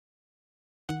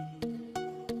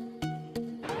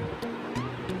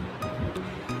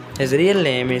His real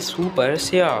name is Super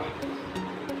Shia.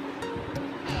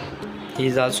 He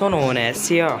is also known as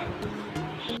Shia.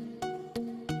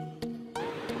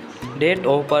 Date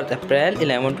of birth April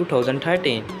 11,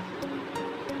 2013.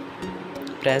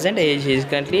 Present age he is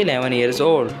currently 11 years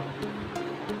old.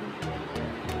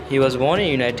 He was born in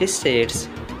United States.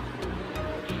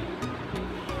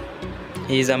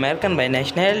 He is American by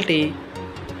nationality.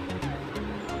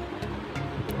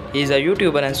 He is a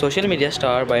YouTuber and social media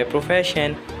star by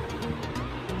profession.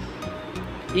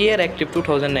 Year active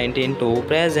 2019 to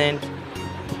present.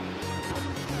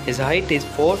 His height is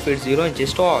 4 feet 0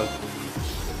 inches tall.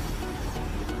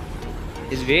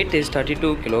 His weight is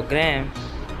 32 kg.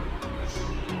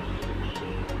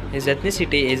 His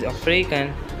ethnicity is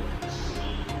African.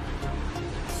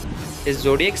 His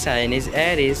zodiac sign is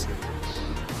Aries.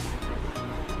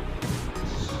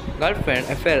 Girlfriend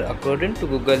affair according to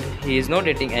Google, he is not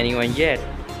dating anyone yet.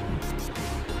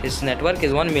 His net worth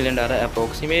is $1 million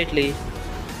approximately.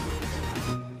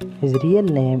 His real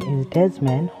name is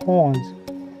Dez2fly.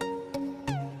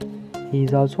 He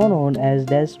is also known as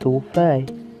Dez2fly.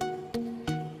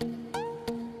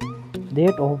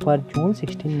 Date of birth June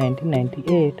 16,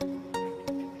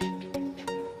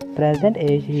 1998. Present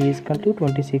age he is currently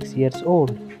 26 years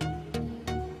old.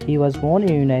 He was born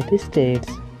in United States.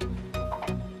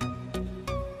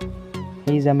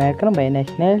 He is American by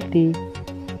nationality.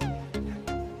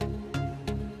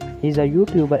 He is a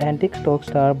YouTuber and TikTok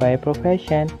star by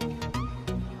profession.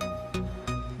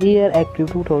 Year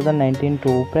active 2019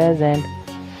 to present.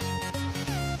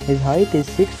 His height is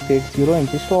 6 feet 0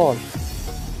 inches tall.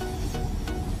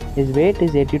 His weight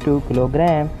is 82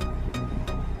 kg.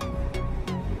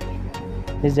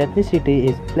 His ethnicity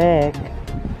is black.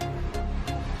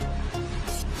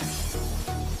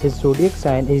 His zodiac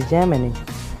sign is Gemini.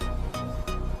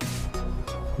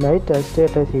 Marital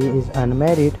status he is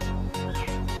unmarried.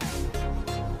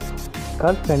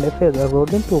 Girlfriend affairs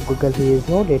according to Google he is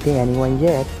not dating anyone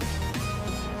yet.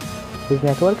 His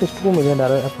net worth is $2 million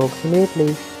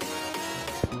approximately.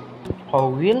 Her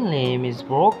real name is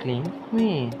Brooklyn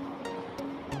Queen.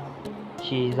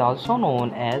 She is also known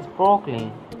as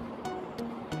Brooklyn.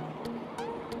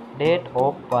 Date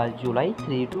of birth July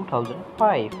 3,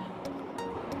 2005.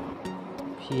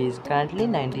 She is currently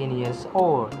 19 years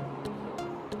old.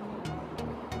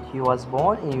 She was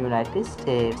born in United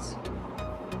States.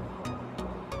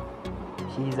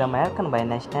 She is American by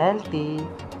nationality.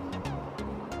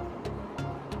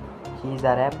 She is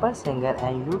a rapper, singer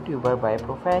and YouTuber by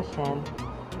profession.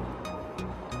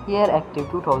 Year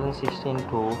active 2016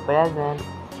 to present.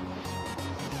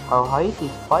 Her height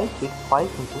is 5 feet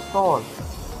 5 inches tall.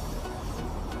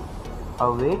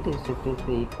 Her weight is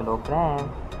 53 kg.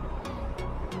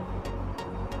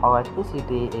 Her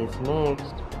ethnicity is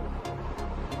mixed.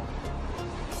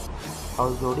 Her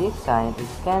zodiac sign is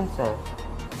Cancer.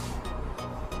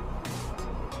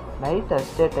 Marital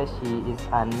status she is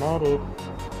unmarried.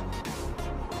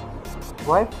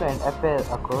 Boyfriend affair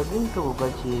according to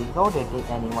Google she is not dating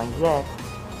anyone yet.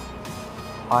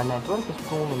 Her net worth is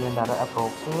 $2 million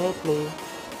approximately.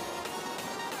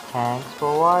 Thanks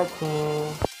for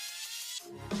watching.